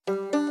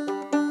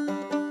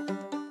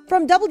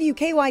From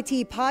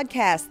WKYT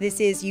Podcast, this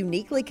is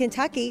Uniquely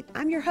Kentucky.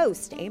 I'm your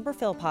host, Amber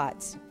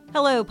Philpotts.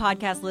 Hello,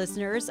 podcast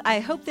listeners.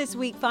 I hope this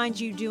week finds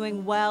you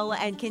doing well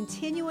and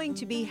continuing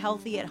to be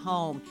healthy at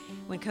home.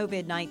 When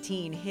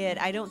COVID-19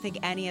 hit, I don't think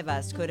any of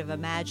us could have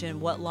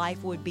imagined what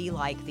life would be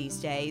like these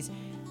days.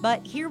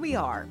 But here we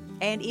are.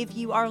 And if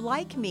you are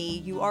like me,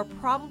 you are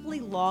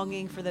probably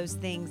longing for those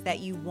things that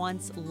you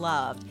once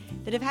loved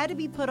that have had to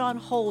be put on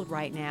hold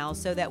right now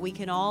so that we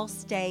can all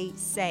stay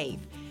safe.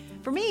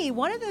 For me,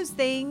 one of those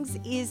things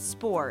is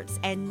sports,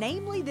 and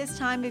namely this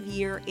time of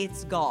year,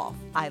 it's golf.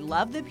 I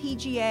love the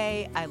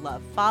PGA. I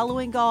love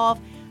following golf.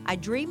 I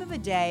dream of a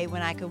day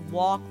when I could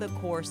walk the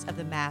course of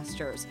the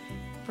Masters.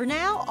 For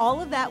now, all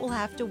of that will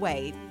have to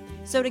wait.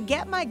 So to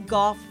get my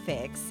golf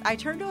fix, I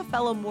turned to a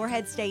fellow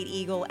Morehead State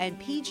Eagle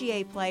and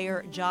PGA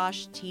player,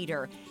 Josh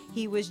Teeter.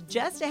 He was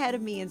just ahead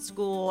of me in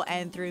school,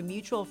 and through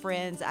mutual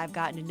friends, I've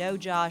gotten to know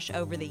Josh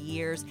over the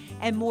years,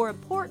 and more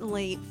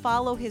importantly,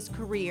 follow his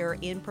career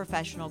in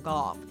professional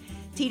golf.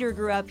 Teeter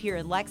grew up here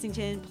in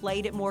Lexington,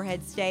 played at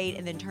Morehead State,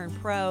 and then turned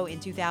pro in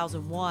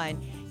 2001.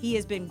 He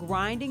has been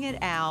grinding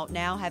it out,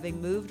 now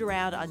having moved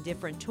around on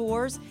different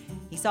tours.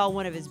 He saw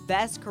one of his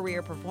best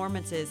career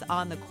performances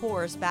on the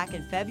course back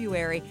in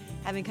February,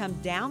 having come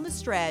down the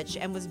stretch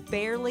and was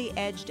barely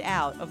edged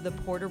out of the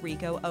Puerto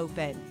Rico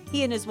Open.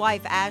 He and his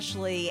wife,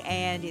 Ashley,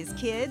 and his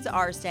kids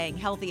are staying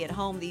healthy at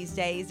home these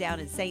days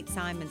down in St.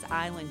 Simons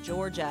Island,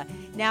 Georgia.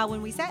 Now,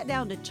 when we sat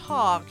down to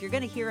talk, you're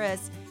going to hear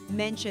us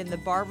mention the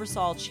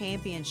Barbasol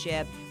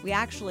Championship. We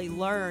actually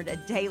learned a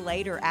day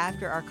later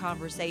after our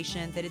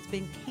conversation that it's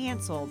been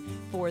canceled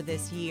for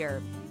this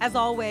year. As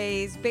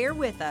always, bear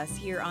with us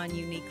here on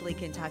Uniquely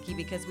Kentucky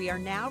because we are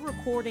now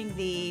recording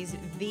these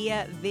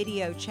via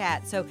video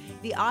chat. So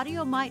the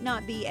audio might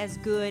not be as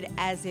good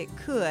as it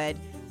could,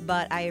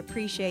 but I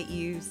appreciate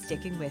you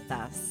sticking with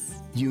us.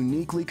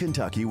 Uniquely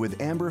Kentucky with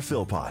Amber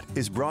Philpott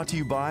is brought to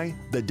you by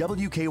the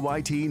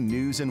WKYT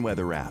News and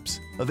Weather apps,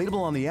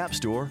 available on the App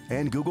Store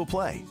and Google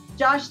Play.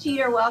 Josh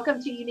Teeter, welcome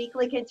to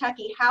Uniquely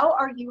Kentucky. How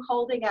are you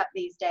holding up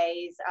these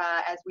days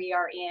as we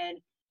are in,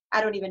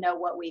 I don't even know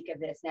what week of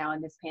this now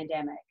in this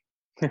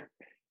pandemic?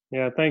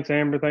 Yeah, thanks,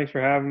 Amber. Thanks for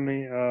having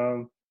me.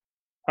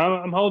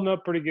 I'm holding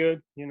up pretty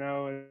good. You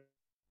know,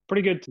 it's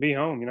pretty good to be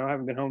home. You know, I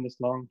haven't been home this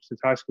long since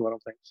high school, I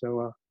don't think.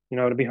 So, you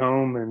know, to be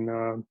home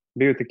and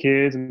be with the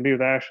kids and be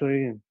with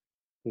Ashley and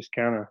just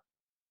kind of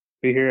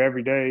be here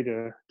every day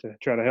to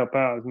try to help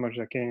out as much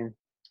as I can.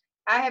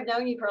 I have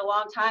known you for a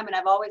long time, and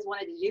I've always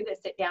wanted to do this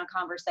sit-down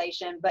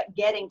conversation, but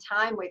getting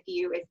time with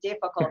you is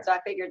difficult. So I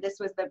figured this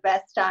was the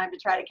best time to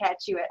try to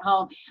catch you at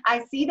home.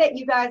 I see that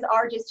you guys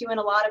are just doing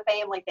a lot of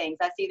family things.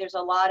 I see there's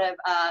a lot of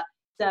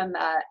some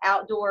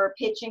outdoor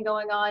pitching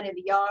going on in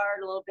the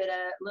yard, a little bit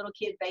of little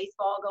kid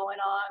baseball going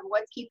on.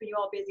 What's keeping you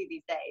all busy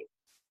these days?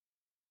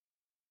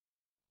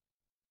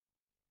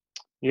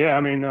 Yeah,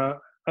 I mean,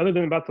 other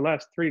than about the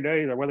last 3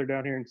 days, our weather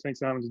down here in St.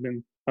 Simons has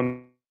been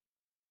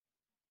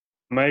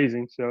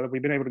amazing. So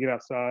we've been able to get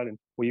outside and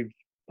we've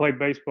played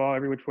baseball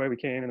every which way we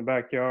can in the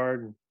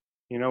backyard. And,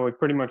 you know, we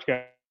pretty much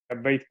got a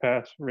base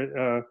pass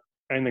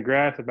in the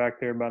grass back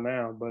there by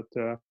now. But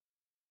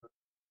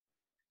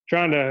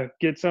trying to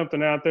get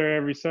something out there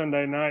every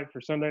Sunday night for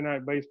Sunday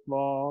night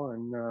baseball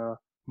and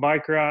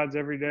bike rides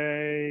every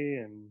day.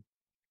 And,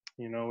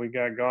 you know, we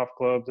got golf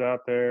clubs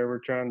out there. We're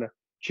trying to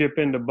chip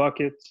into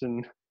buckets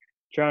and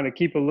trying to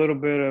keep a little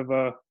bit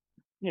of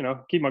you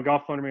know, keep my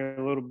golf under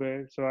me a little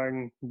bit so I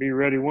can be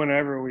ready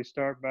whenever we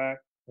start back.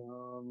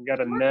 Got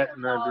a net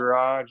in our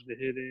garage to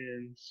hit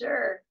in.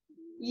 Sure.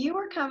 You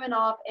were coming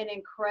off an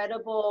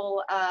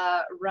incredible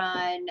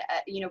run,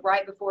 you know,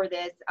 right before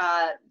this,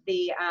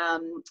 the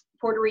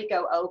Puerto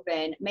Rico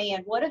Open.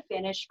 Man, what a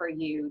finish for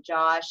you,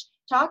 Josh.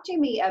 Talk to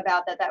me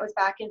about that. That was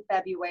back in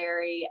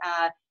February.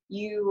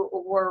 You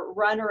were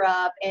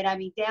runner-up, and I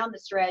mean, down the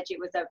stretch, it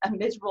was a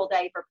miserable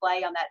day for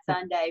play on that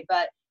Sunday,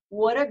 but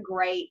what a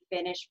great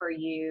finish for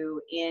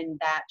you in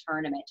that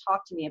tournament.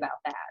 Talk to me about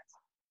that.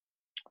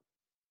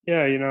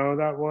 Yeah, you know,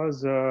 that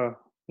was,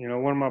 you know,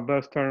 one of my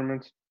best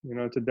tournaments, you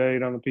know, to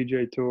date on the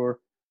PGA Tour.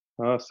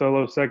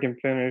 Solo second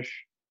finish.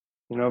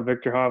 You know,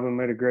 Victor Hovland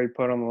made a great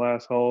putt on the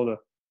last hole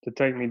to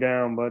take me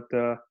down. But,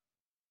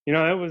 you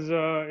know,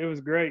 it was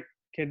great.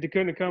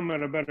 Couldn't have come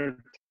at a better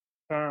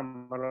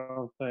time, I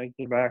don't think.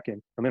 Back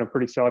and I'm in a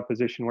pretty solid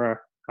position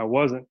where I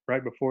wasn't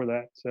right before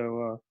that.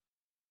 So,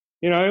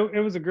 you know, it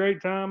was a great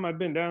time. I've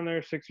been down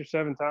there 6 or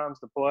 7 times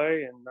to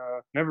play and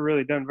never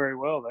really done very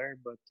well there.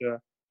 But for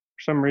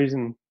some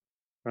reason,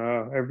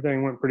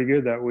 everything went pretty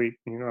good that week.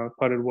 You know, I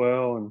putted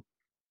well, and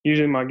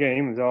usually my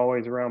game is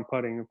always around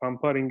putting. If I'm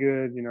putting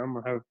good, you know, I'm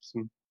going to have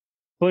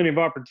plenty of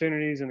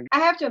opportunities. And I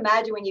have to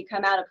imagine when you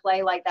come out of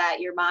play like that,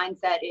 your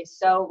mindset is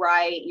so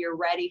right. You're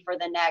ready for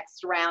the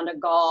next round of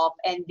golf.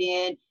 And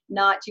then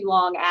not too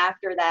long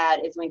after that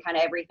is when kind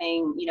of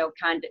everything, you know,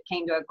 kind of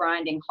came to a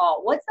grinding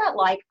halt. What's that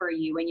like for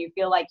you when you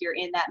feel like you're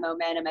in that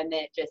momentum and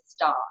then it just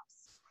stops?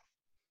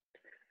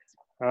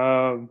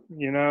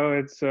 You know,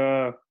 it's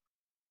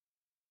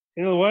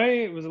in a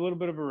way, it was a little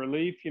bit of a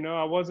relief. You know,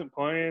 I wasn't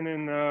playing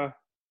in the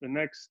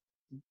next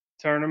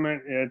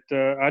tournament.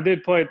 I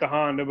did play at the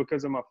Honda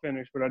because of my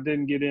finish, but I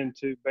didn't get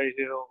into Bay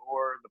Hill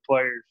or the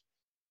Players.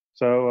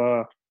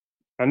 So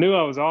I knew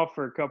I was off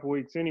for a couple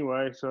weeks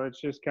anyway, so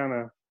it's just kind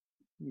of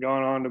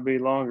gone on to be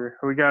longer.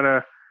 We got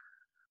a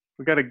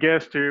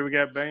guest here. We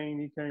got Bane.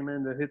 He came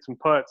in to hit some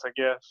putts, I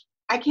guess.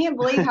 I can't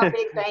believe how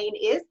big Bane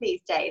is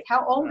these days.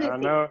 How old is he? I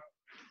know.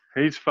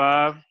 He's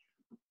 5.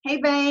 Hey,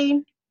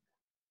 Bane.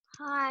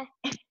 Hi.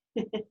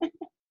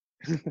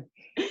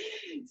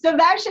 So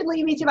that should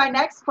lead me to my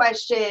next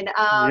question.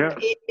 Yeah.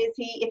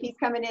 If he's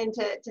coming in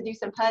to do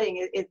some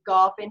putting, is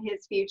golf in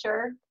his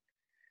future?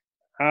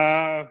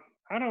 I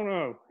don't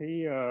know.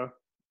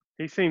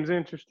 He seems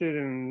interested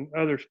in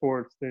other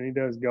sports than he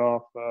does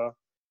golf.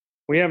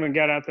 We haven't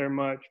got out there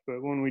much,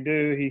 but when we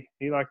do,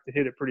 he likes to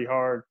hit it pretty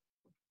hard.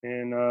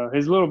 And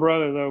his little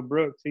brother, though,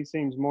 Brooks, he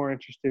seems more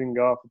interested in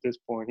golf at this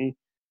point.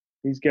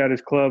 He's got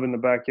his club in the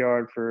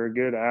backyard for a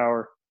good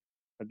hour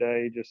a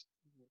day, just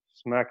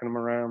smacking them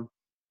around.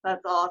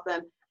 That's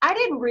awesome. I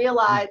didn't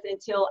realize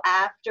until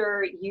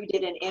after you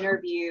did an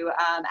interview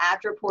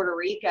after Puerto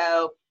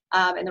Rico,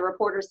 and the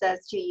reporter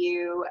says to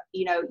you,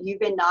 you've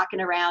been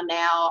knocking around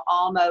now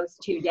almost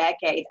 2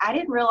 decades. I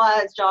didn't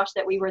realize, Josh,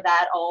 that we were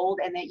that old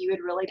and that you had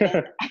really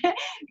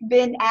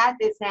been at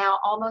this now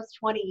almost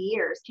 20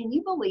 years. Can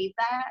you believe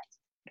that?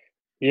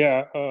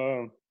 Yeah.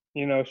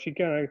 She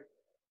kind of,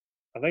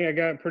 I think I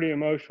got pretty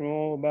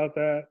emotional about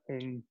that,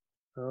 and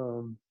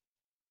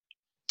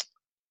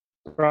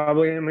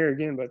probably am here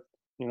again, but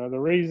the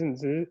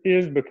reasons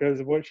is because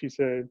of what she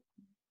said.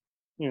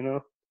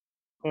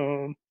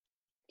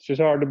 It's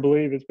just hard to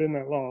believe it's been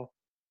that long,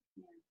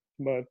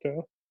 but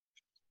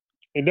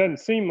it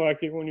doesn't seem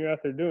like it when you're out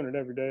there doing it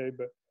every day.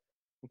 But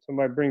when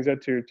somebody brings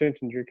that to your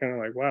attention, you're kind of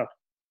like, wow.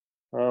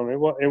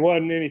 It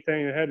wasn't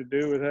anything that had to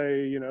do with,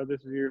 hey,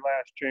 this is your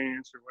last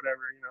chance or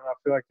whatever. I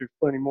feel like there's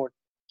plenty more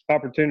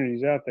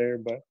opportunities out there,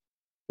 but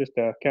just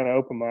to kind of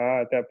open my eye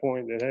at that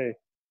point that, hey,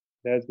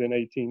 that's been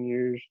 18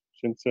 years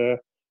since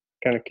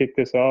kind of kicked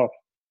this off.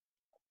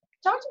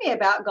 Talk to me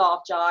about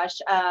golf, Josh.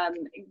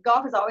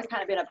 Golf has always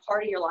kind of been a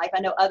part of your life. I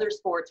know other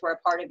sports were a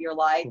part of your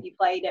life. You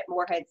played at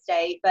Morehead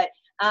State, but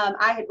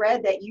I had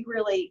read that you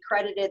really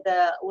credited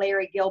the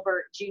Larry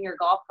Gilbert Junior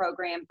Golf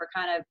Program for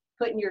kind of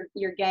putting your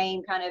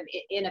game kind of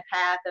in a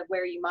path of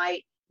where you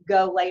might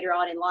go later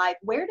on in life.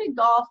 Where did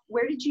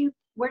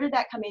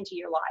that come into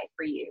your life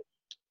for you?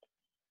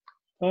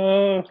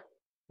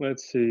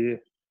 Let's see.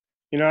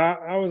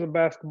 I was a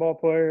basketball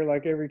player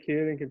like every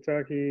kid in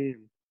Kentucky.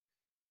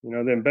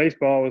 Then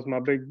baseball was my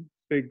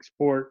big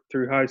sport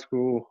through high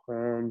school,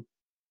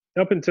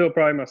 up until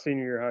probably my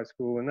senior year of high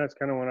school. And that's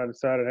kind of when I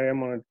decided, hey, I'm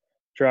going to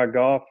try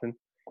golf. And,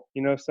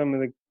 some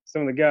of the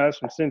guys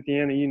from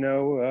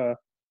Cynthiana,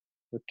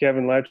 with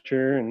Kevin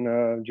Letcher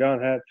and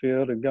John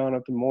Hatfield had gone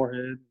up to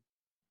Morehead.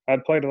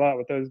 I'd played a lot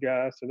with those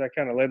guys, so that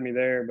kind of led me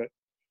there. But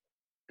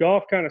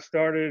golf kind of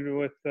started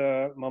with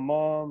my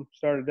mom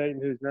started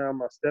dating who's now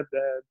my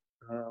stepdad,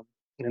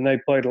 and they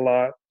played a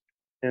lot.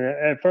 And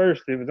at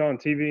first, it was on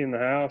TV in the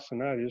house,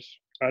 and I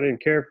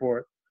didn't care for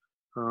it.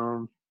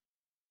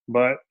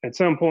 But at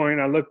some point,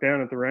 I looked down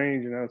at the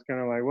range, and I was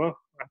kind of like, well,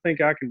 I think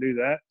I can do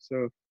that.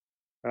 So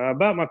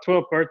about my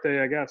 12th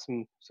birthday, I got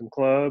some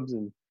clubs,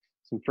 and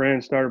some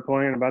friends started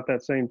playing about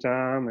that same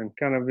time, and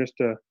kind of just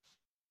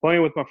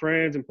playing with my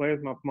friends and playing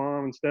with my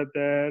mom and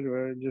stepdad.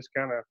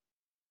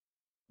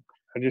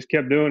 I just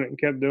kept doing it and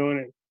kept doing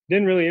it.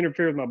 Didn't really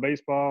interfere with my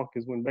baseball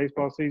because when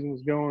baseball season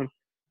was going,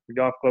 the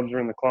golf clubs were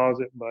in the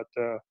closet, but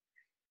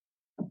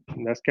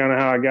that's kind of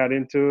how I got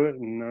into it,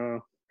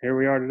 and here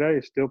we are today,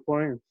 still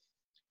playing.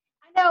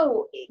 I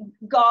know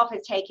golf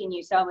has taken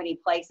you so many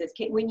places.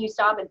 When you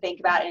stop and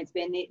think about it, and it's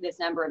been this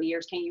number of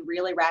years, can you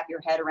really wrap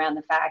your head around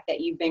the fact that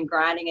you've been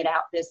grinding it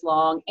out this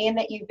long and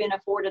that you've been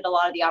afforded a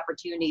lot of the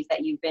opportunities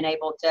that you've been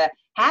able to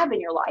have in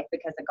your life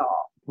because of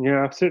golf?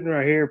 Yeah, sitting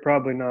right here,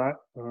 probably not.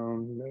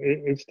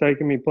 It's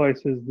taken me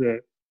places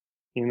that,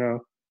 I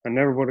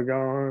never would have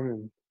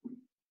gone,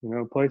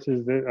 and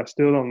places that I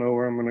still don't know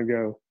where I'm going to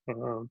go.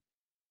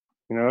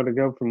 To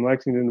go from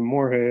Lexington to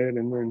Morehead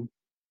and then,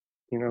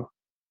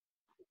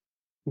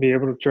 be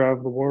able to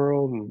travel the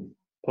world and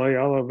play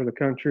all over the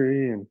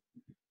country and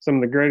some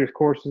of the greatest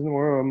courses in the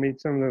world, meet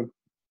some of the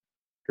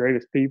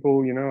greatest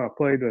people. I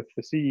played with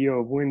the CEO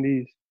of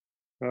Wendy's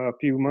a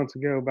few months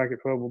ago back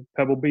at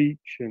Pebble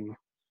Beach, and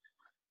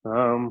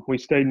we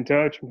stayed in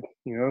touch.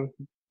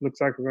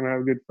 Looks like we're going to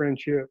have a good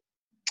friendship.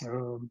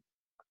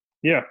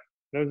 Yeah,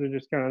 those are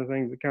just kind of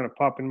things that kind of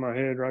pop in my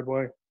head right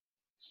away.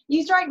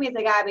 You strike me as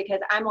a guy because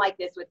I'm like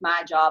this with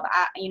my job.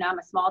 I'm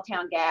a small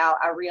town gal.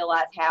 I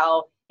realize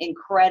how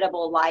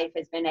incredible life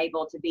has been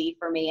able to be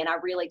for me, and I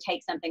really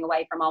take something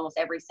away from almost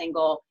every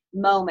single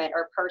moment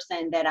or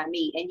person that I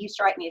meet. And you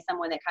strike me as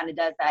someone that kind of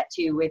does that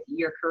too with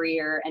your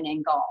career and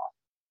in golf.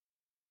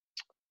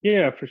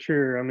 Yeah, for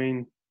sure. I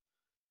mean,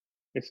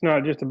 it's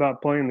not just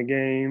about playing the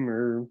game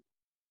or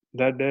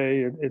that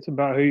day. It's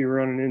about who you're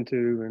running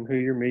into and who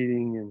you're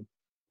meeting and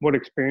what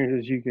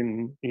experiences you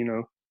can,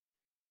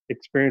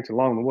 experience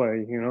along the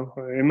way.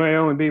 It may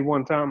only be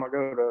one time I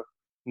go to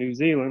New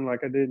Zealand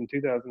like I did in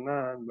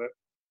 2009, but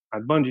I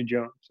bungee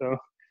jumped. So,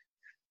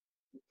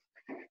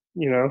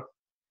 you know,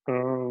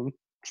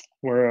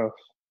 where else?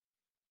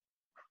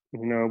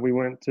 We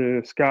went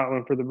to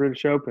Scotland for the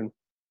British Open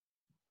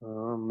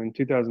in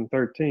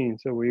 2013.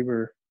 So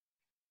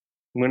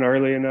went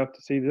early enough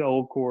to see the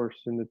old course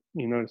and to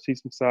see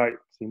some sights.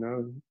 Who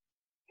knows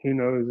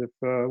if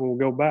we'll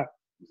go back.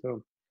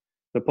 So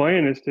the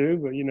plan is to,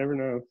 but you never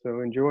know.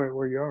 So enjoy it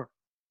where you are.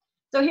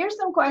 So here's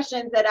some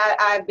questions that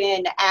I've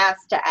been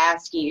asked to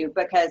ask you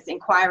because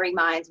inquiring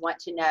minds want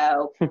to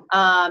know.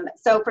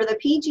 So for the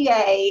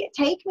PGA,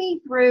 take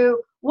me through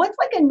what's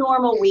like a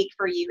normal week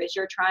for you as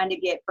you're trying to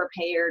get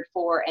prepared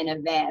for an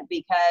event,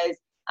 because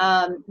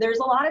there's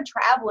a lot of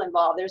travel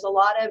involved. There's a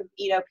lot of,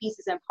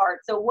 pieces and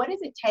parts. So what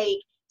does it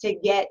take to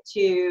get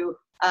to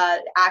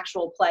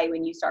actual play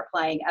when you start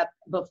playing up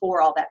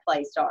before all that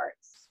play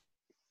starts?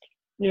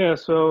 Yeah,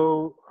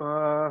 so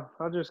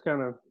I'll just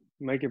kind of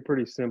make it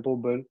pretty simple,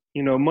 but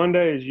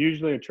Monday is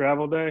usually a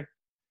travel day.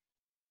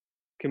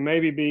 Can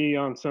maybe be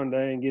on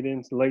Sunday and get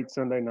in late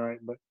Sunday night,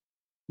 but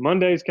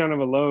Monday is kind of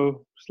a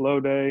slow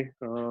day.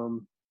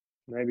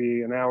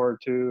 Maybe an hour or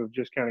two of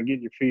just kind of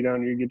getting your feet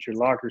under you, get your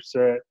locker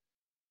set,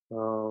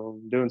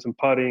 doing some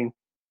putting.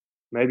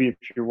 Maybe if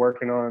you're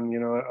working on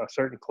a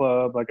certain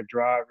club like a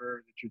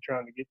driver that you're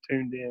trying to get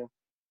tuned in,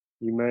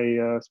 you may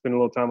spend a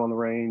little time on the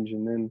range.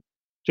 And then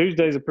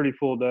Tuesday's a pretty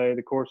full day.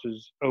 The course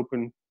is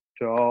open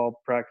to all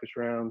practice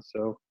rounds.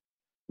 So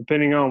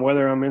depending on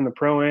whether I'm in the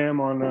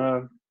Pro-Am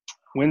on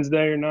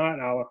Wednesday or not,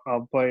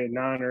 I'll play at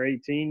 9 or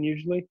 18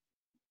 usually.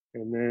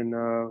 And then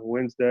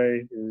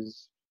Wednesday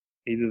is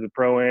either the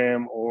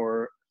Pro-Am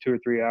or 2 or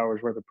 3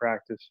 hours worth of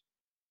practice,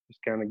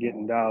 just kind of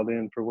getting dialed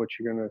in for what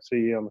you're going to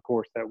see on the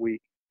course that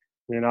week.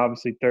 And then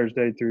obviously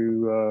Thursday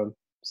through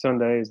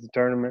Sunday is the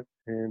tournament.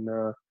 And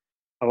a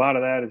lot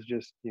of that is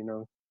just,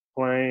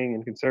 playing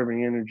and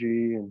conserving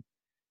energy and,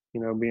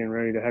 being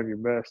ready to have your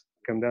best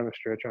come down the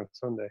stretch on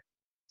Sunday.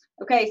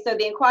 Okay, so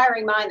the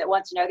inquiring mind that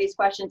wants to know these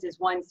questions is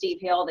one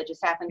Steve Hill that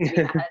just happens to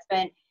be my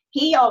husband.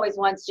 He always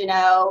wants to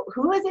know,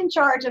 who is in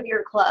charge of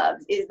your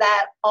clubs? Is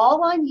that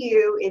all on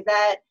you? Is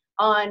that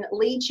on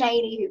Lee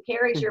Chaney, who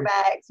carries your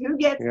bags? Who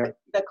gets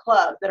the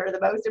clubs that are the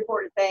most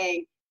important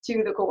thing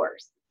to the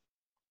course?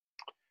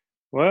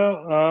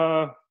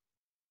 Well,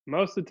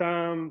 most of the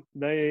time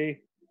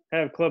they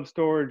have club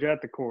storage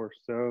at the course.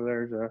 So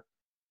there's a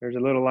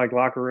little like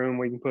locker room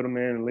we can put them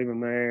in and leave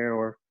them there,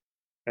 or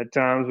at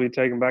times we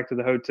take them back to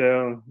the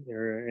hotel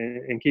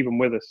and keep them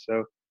with us.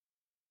 So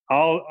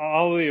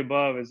all of the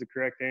above is the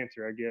correct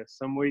answer, I guess.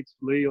 Some weeks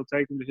Lee will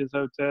take them to his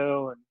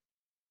hotel,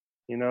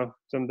 and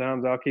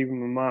sometimes I'll keep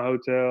them in my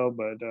hotel,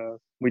 but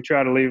we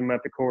try to leave them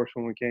at the course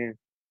when we can.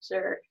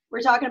 Sure.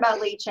 We're talking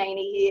about Lee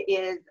Chaney. He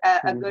is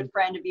a good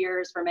friend of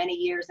yours for many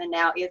years and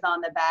now is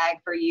on the bag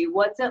for you.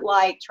 What's it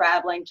like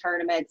traveling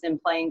tournaments and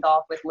playing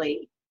golf with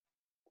Lee?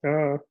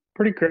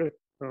 Pretty crazy.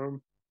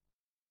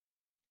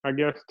 I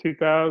guess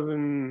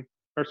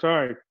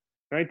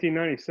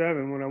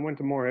 1997, when I went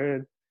to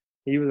Moorhead,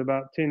 he was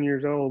about 10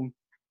 years old,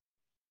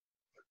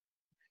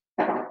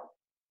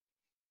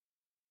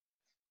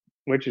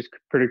 which is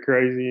pretty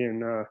crazy.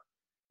 And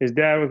his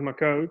dad was my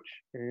coach,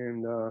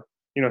 and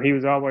he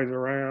was always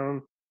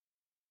around,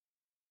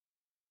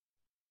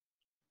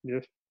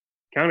 just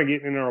kind of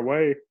getting in our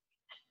way.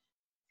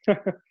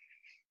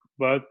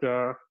 But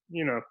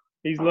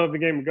he's loved the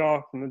game of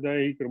golf from the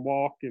day he could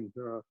walk, and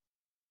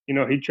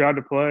he tried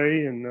to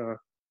play in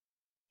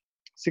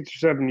 6 or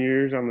 7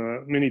 years on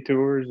the mini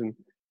tours, and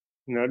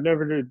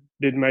never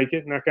did make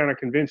it. And I kind of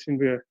convinced him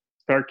to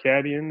start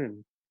caddying,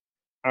 and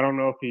I don't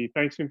know if he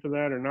thanks him for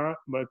that or not,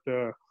 but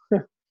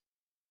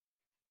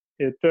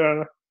it's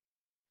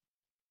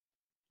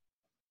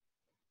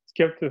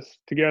kept us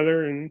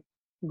together and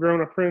grown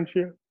a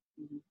friendship.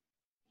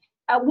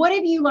 What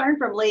have you learned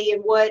from Lee,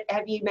 and what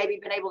have you maybe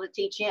been able to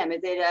teach him?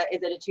 Is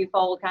it a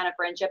twofold kind of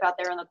friendship out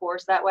there on the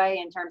course that way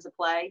in terms of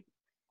play?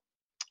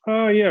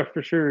 Yeah,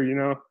 for sure.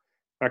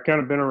 I kind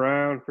of been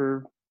around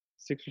for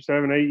 6 or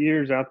 7, 8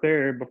 years out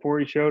there before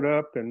he showed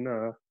up,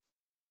 and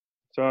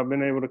so I've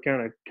been able to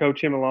kind of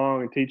coach him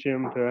along and teach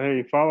him to,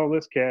 hey, follow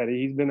this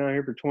caddy. He's been out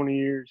here for 20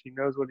 years. He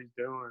knows what he's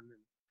doing,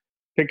 and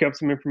pick up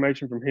some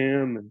information from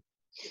him and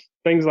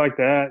things like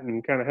that,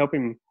 and kind of help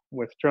him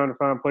with trying to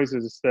find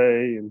places to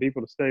stay and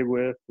people to stay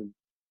with.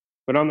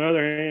 But on the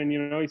other hand,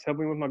 he's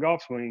helping with my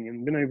golf swing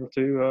and been able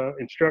to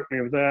instruct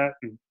me with that,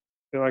 and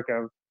feel like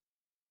I've,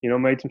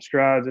 made some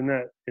strides in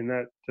that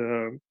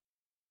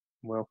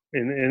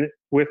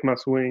with my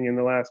swing in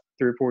the last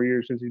 3 or 4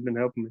 years since he's been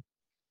helping me.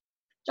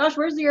 Josh,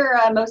 where's your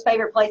most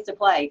favorite place to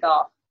play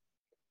golf?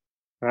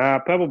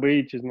 Pebble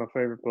Beach is my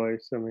favorite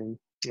place. I mean,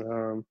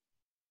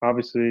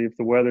 obviously, if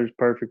the weather's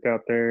perfect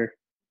out there,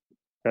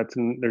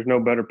 there's no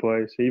better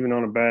place. Even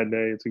on a bad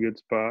day, it's a good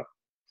spot.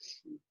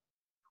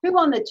 Who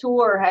on the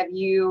tour have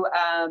you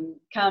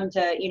come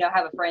to,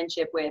 have a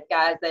friendship with,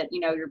 guys that,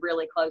 you're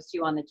really close to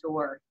on the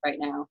tour right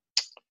now?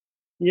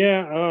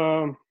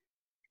 Yeah,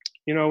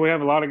 we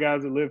have a lot of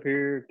guys that live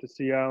here, the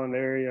Sea Island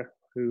area,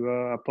 who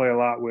I play a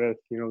lot with.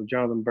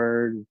 Jonathan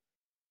Bird,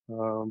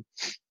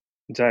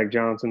 Zach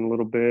Johnson a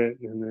little bit,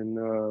 and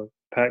then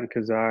Patton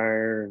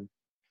Kazire and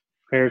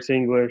Harris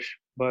English.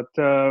 But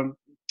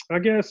I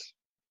guess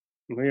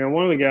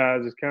one of the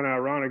guys is kind of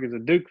ironic is a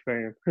Duke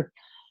fan.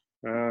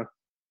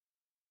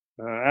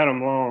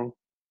 Adam Long.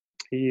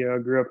 He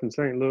grew up in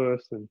St.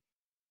 Louis, and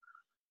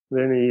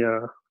then he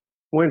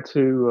went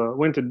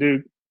to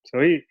Duke. So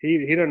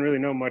he doesn't really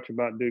know much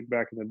about Duke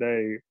back in the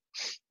day,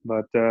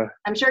 but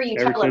I'm sure you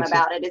tell him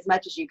about it as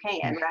much as you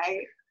can,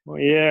 right? Well,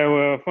 yeah.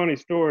 Well, funny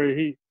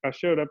story. I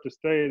showed up to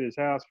stay at his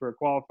house for a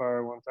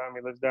qualifier one time.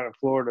 He lives down in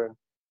Florida. And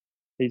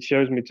he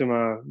shows me to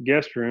my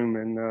guest room,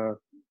 and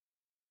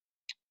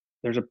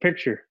there's a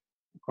picture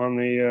on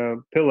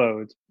the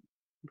pillow. It's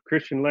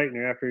Christian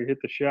Laettner after he hit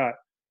the shot.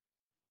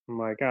 I'm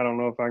like, I don't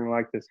know if I can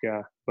like this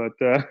guy, but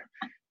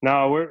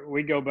no,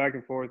 we go back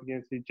and forth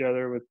against each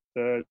other with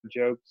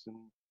jokes,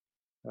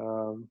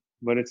 and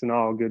but it's an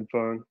all good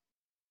fun.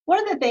 One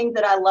of the things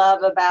that I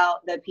love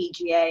about the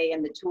PGA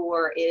and the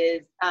tour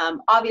is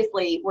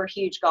obviously we're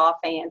huge golf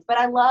fans, but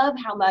I love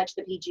how much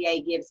the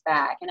PGA gives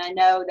back. And I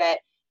know that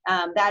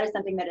that is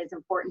something that is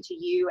important to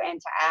you and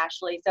to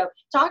Ashley. So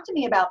talk to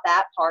me about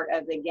that part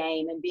of the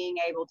game and being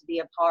able to be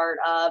a part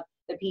of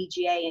the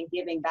PGA and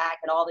giving back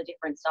at all the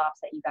different stops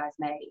that you guys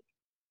make.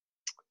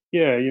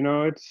 Yeah,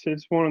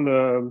 it's one of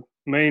the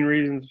main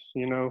reasons,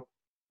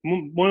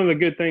 one of the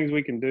good things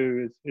we can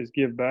do is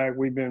give back.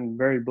 We've been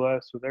very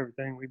blessed with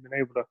everything. We've been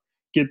able to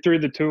get through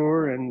the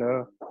tour and,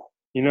 to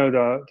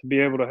be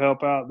able to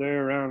help out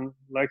there around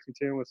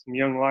Lexington with some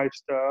Young Life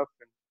stuff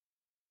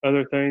and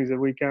other things that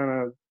we kind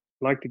of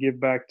like to give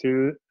back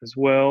to as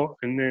well.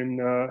 And then,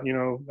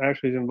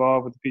 Ashley's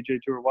involved with the PGA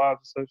Tour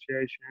Wives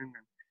Association.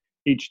 And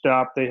each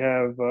stop they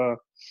have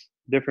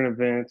different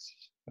events.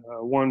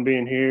 One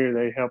being here,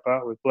 they help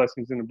out with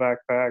Blessings in the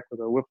Backpack with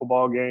a wiffle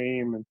ball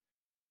game, and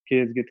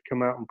kids get to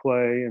come out and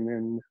play. And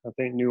then I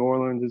think New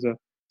Orleans is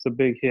a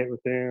big hit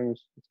with them.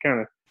 It's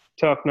kind of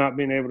tough not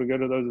being able to go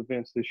to those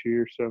events this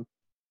year. So,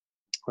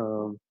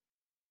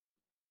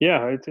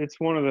 it's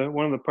one of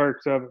the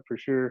perks of it for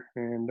sure.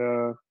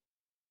 And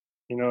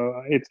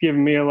it's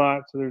given me a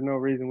lot, so there's no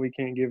reason we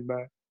can't give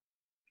back.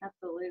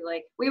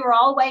 Absolutely. We were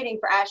all waiting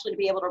for Ashley to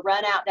be able to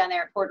run out down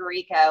there at Puerto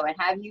Rico and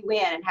have you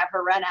win and have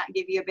her run out and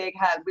give you a big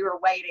hug. We were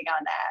waiting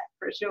on that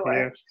for sure.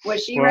 Yeah.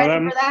 Was she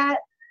ready for that?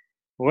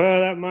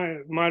 Well, that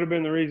might have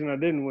been the reason I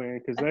didn't win,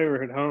 because they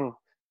were at home.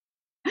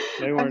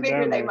 They weren't I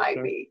figured down they there,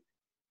 might be.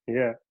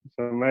 Yeah.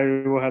 So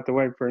maybe we'll have to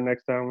wait for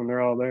next time when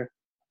they're all there.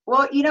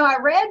 Well, I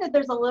read that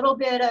there's a little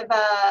bit of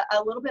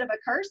a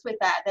curse with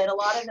that a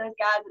lot of those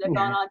guys that have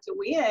gone on to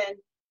win,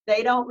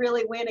 they don't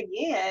really win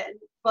again.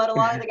 But a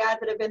lot of the guys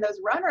that have been those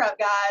runner-up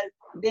guys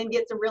then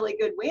get some really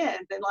good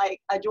wins, and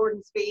like a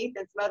Jordan Spieth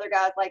and some other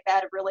guys like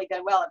that have really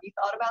done well. Have you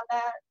thought about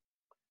that?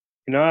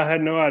 I had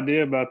no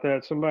idea about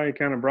that. Somebody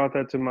kind of brought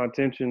that to my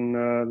attention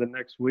the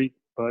next week,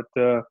 but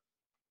I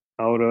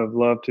would have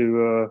loved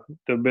to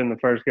have been the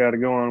first guy to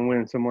go on and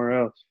win somewhere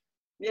else.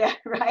 Yeah,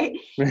 right.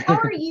 How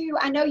are you?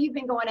 I know you've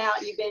been going out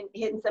and you've been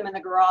hitting some in the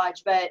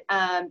garage, but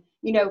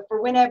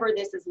for whenever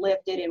this is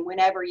lifted and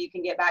whenever you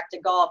can get back to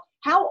golf,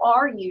 how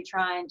are you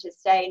trying to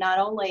stay not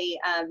only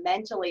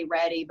mentally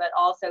ready, but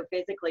also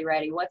physically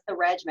ready? What's the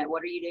regimen?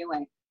 What are you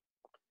doing?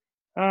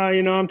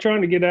 I'm trying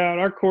to get out.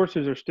 Our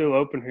courses are still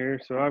open here,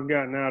 so I've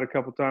gotten out a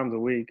couple times a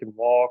week and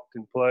walked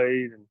and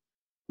played, and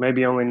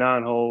maybe only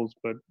 9 holes,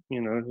 but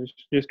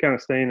just kind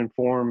of staying in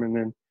form, and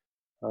then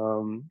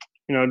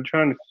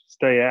trying to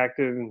stay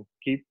active and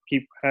keep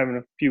having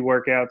a few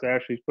workouts.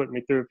 Ashley's putting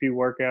me through a few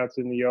workouts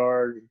in the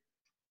yard and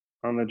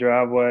on the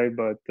driveway,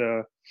 but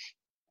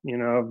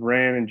I've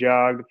ran and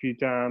jogged a few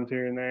times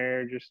here and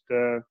there, just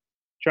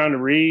trying to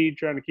read,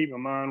 trying to keep my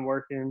mind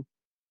working.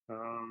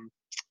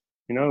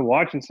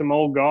 Watching some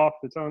old golf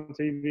that's on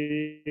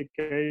TV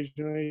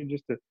occasionally,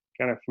 just to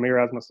kind of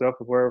familiarize myself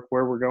with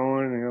where we're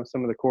going.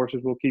 Some of the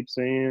courses we'll keep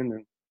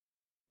seeing,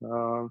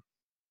 and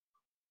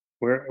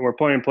we're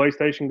playing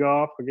PlayStation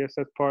golf. I guess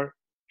that's part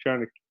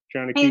trying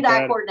to keep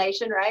that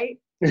coordination, right?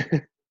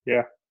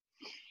 Yeah.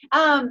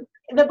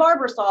 The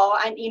Barbasol,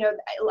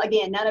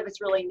 again, none of us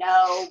really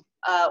know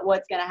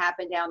what's going to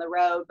happen down the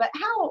road. But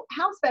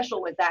how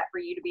special was that for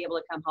you to be able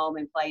to come home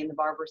and play in the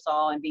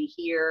Barbasol and be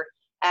here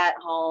at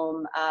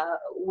home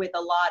with a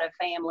lot of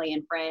family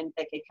and friends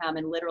that could come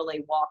and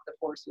literally walk the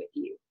course with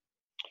you?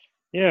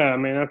 Yeah,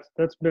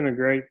 that's been a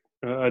great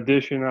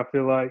addition. I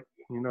feel like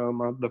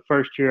the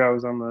first year I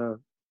was on the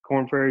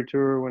Korn Ferry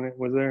Tour when it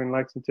was there in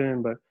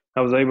Lexington, but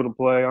I was able to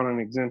play on an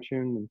exemption,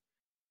 and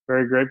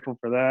very grateful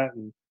for that.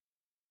 And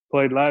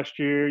played last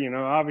year.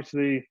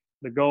 Obviously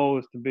the goal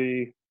is to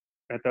be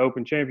at the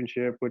Open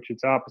Championship, which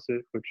it's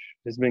opposite, which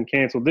has been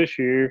canceled this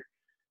year,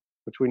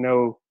 which we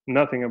know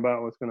nothing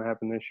about what's going to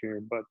happen this year.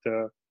 But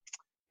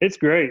it's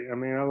great.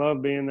 I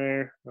love being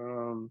there.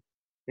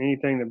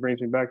 Anything that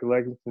brings me back to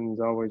Lexington is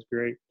always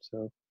great.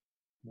 So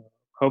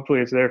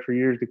hopefully it's there for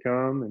years to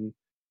come, and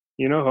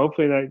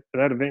hopefully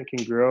that event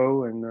can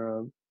grow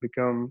and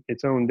become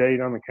its own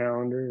date on the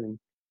calendar, and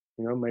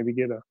maybe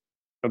get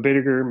a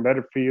bigger and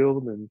better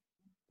field, and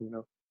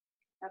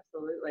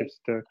absolutely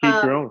just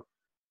keep growing.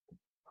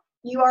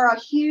 you are a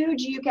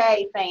huge UK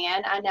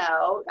fan, I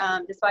know,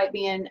 despite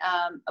being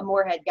a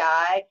Moorhead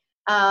guy.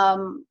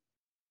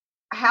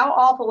 How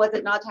awful was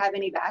it not to have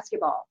any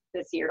basketball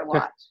this year to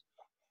watch?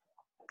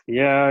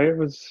 Yeah, it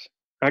was.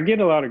 I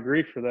get a lot of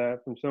grief for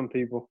that from some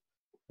people,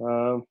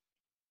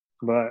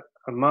 but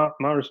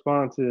my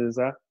response is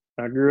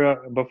I grew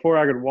up before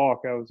I could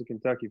walk. I was a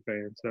Kentucky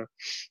fan, so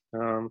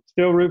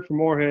still root for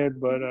Moorhead,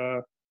 but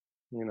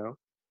you know,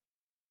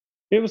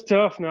 it was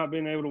tough not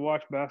being able to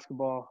watch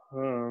basketball.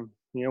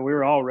 We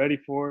were all ready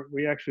for it.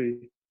 We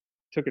actually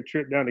took a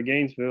trip down to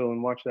Gainesville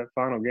and watched that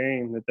final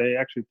game that they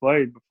actually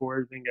played before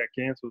everything got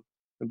canceled.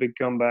 A big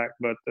comeback,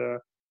 but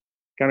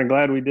kind of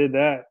glad we did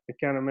that. It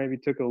kind of maybe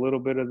took a little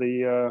bit of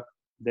the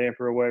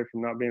damper away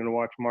from not being able to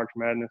watch March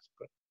Madness.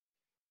 But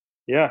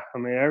yeah, I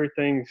mean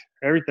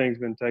everything's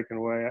been taken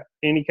away.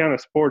 Any kind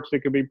of sports that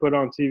could be put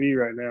on TV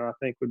right now, I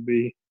think would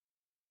be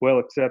well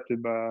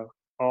accepted by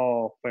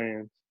all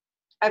fans.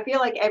 I feel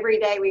like every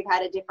day we've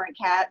had a different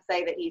cat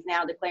say that he's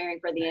now declaring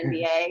for the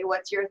NBA.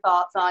 What's your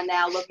thoughts on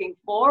now looking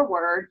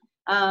forward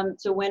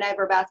to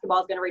whenever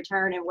basketball is going to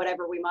return and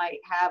whatever we might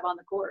have on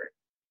the court?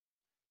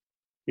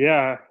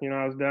 Yeah,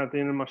 I was down at the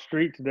end of my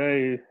street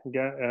today.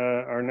 Got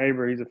our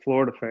neighbor, he's a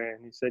Florida fan.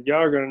 He said,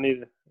 "Y'all are going to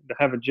need to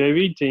have a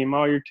JV team.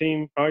 All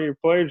your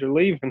players are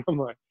leaving." I'm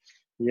like,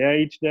 "Yeah,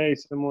 each day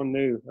someone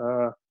new."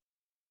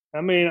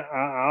 I mean, I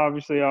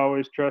obviously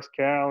always trust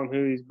Cal and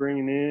who he's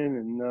bringing in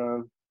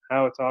and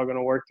how it's all going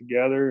to work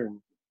together.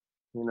 And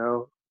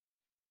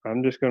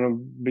I'm just going to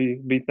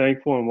be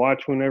thankful and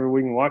watch whenever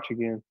we can watch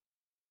again.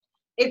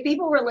 If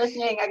people were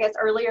listening, I guess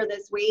earlier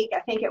this week, I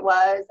think it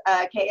was,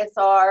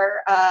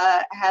 KSR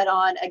had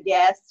on a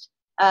guest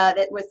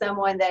that was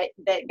someone that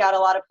got a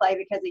lot of play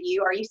because of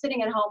you. Are you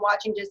sitting at home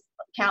watching just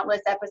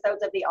countless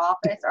episodes of The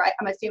Office? Or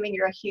I'm assuming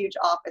you're a huge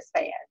Office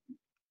fan.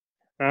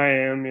 I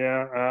am,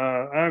 yeah.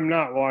 I'm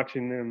not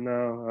watching them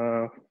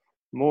now.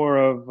 More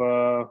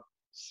of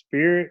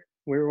Spirit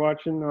we're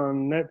watching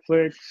on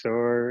Netflix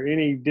or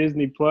any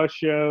Disney Plus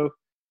show.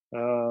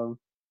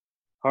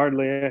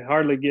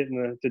 Hardly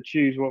getting to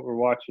choose what we're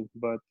watching,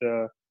 but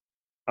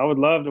I would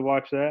love to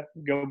watch that,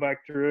 go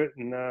back through it.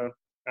 And I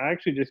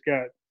actually just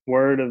got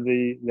word of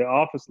the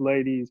Office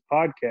Ladies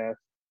podcast,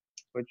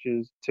 which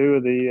is two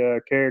of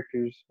the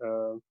characters,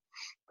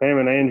 Pam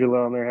and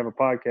Angela on there have a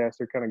podcast.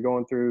 They're kind of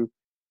going through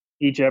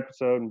each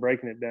episode and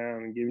breaking it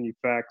down and giving you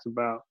facts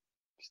about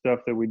stuff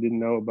that we didn't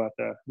know about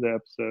the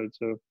episode.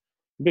 So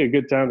it'd be a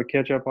good time to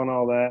catch up on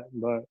all that.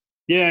 But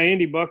yeah,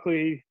 Andy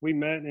Buckley, we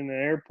met in the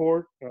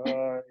airport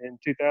in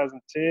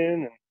 2010,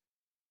 and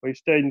we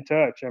stayed in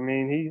touch. I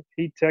mean,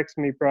 he texts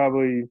me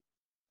probably a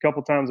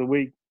couple times a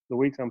week, the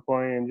weeks I'm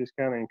playing, just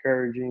kind of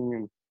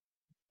encouraging.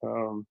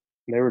 And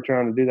they were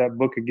trying to do that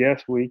Book a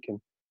Guest week, and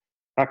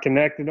I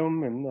connected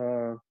them.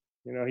 And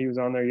he was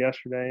on there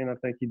yesterday, and I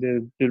think he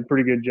did a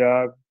pretty good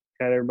job.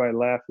 Had everybody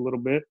laugh a little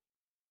bit.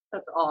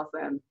 That's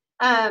awesome.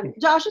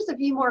 Josh, just a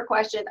few more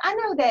questions. I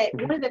know that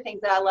one of the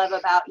things that I love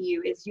about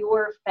you is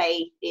your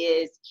faith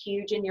is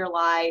huge in your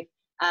life.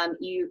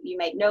 You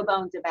make no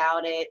bones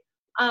about it.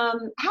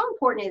 How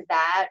important is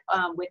that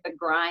with the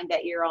grind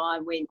that you're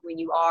on when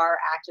you are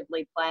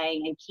actively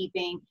playing and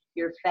keeping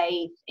your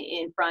faith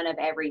in front of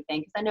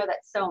everything? Because I know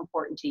that's so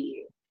important to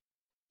you.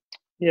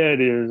 Yeah,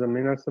 it is. I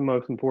mean, that's the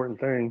most important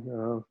thing.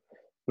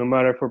 No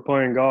matter if we're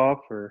playing golf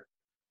or,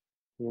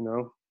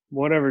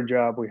 whatever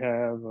job we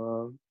have,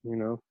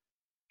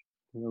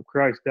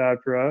 Christ died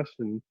for us,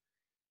 and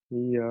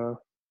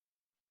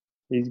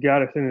he's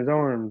got us in his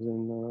arms.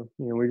 And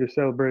we just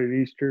celebrated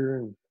Easter,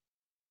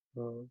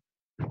 and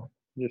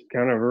just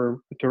kind of a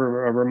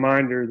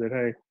reminder that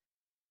hey,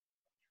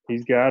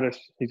 he's got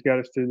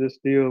us through this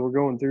deal we're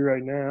going through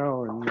right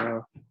now, and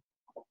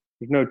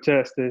there's no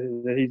test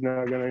that he's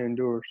not going to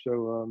endure.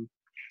 So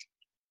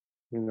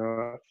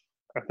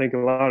I think a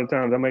lot of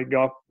times I make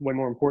golf way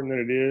more important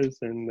than it is,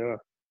 and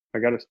I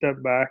got to step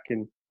back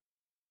and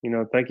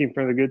thank him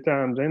for the good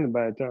times and the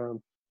bad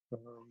times,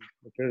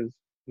 because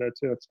that's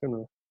going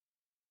to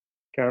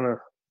kind of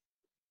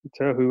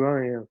tell who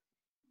I am.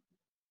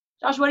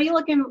 Josh, what are you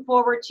looking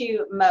forward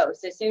to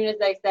most? As soon as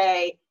they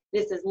say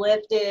this is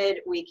lifted,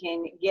 we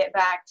can get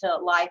back to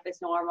life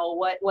as normal.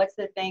 What's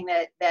the thing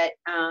that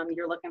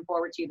you're looking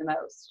forward to the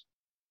most?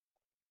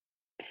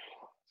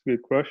 That's a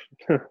good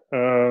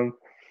question.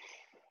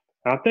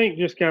 I think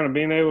just kind of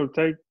being able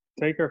to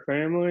take our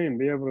family and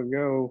be able to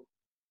go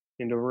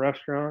into a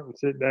restaurant and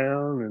sit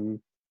down and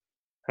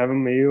have a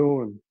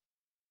meal and,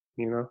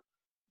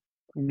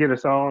 get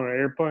us all on an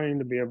airplane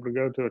to be able to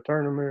go to a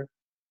tournament.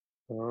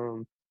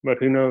 But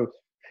who knows?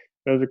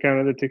 Those are kind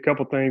of the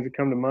couple things that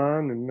come to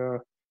mind. And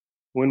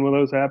when will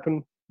those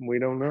happen? We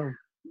don't know.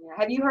 Yeah.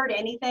 Have you heard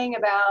anything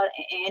about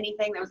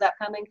anything that was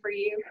upcoming for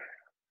you?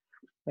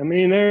 I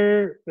mean,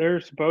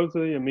 there's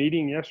supposedly a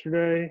meeting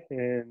yesterday,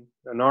 and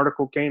an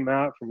article came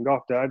out from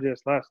Golf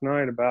Digest last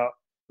night about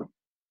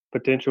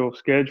potential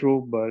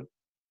schedule, but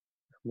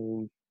I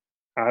mean,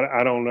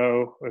 I don't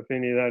know if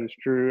any of that is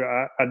true.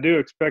 I do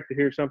expect to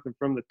hear something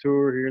from the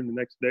tour here in the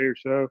next day or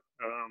so,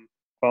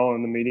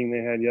 following the meeting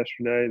they had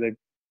yesterday.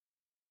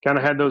 kind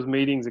of had those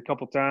meetings a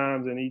couple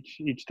times, and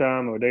each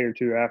time a day or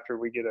two after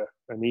we get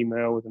an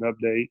email with an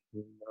update.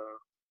 And,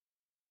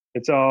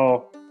 it's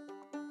all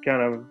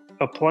kind of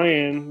a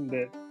plan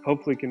that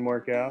hopefully can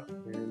work out,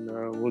 and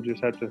we'll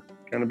just have to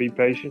kind of be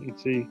patient and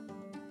see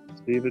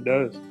if it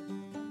does.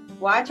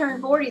 Well, I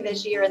turned 40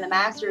 this year, and the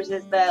Masters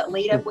is the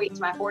lead-up week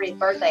to my 40th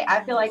birthday.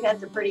 I feel like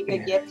that's a pretty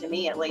good gift to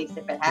me, at least,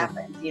 if it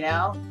happens, you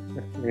know?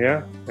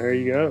 Yeah, there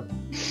you go.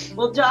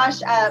 Well, Josh,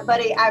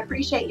 buddy, I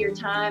appreciate your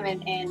time,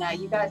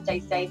 and you guys stay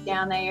safe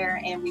down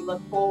there, and we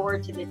look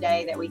forward to the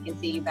day that we can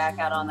see you back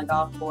out on the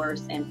golf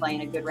course and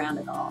playing a good round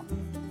of golf.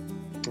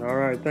 All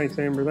right. Thanks,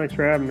 Amber. Thanks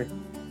for having me.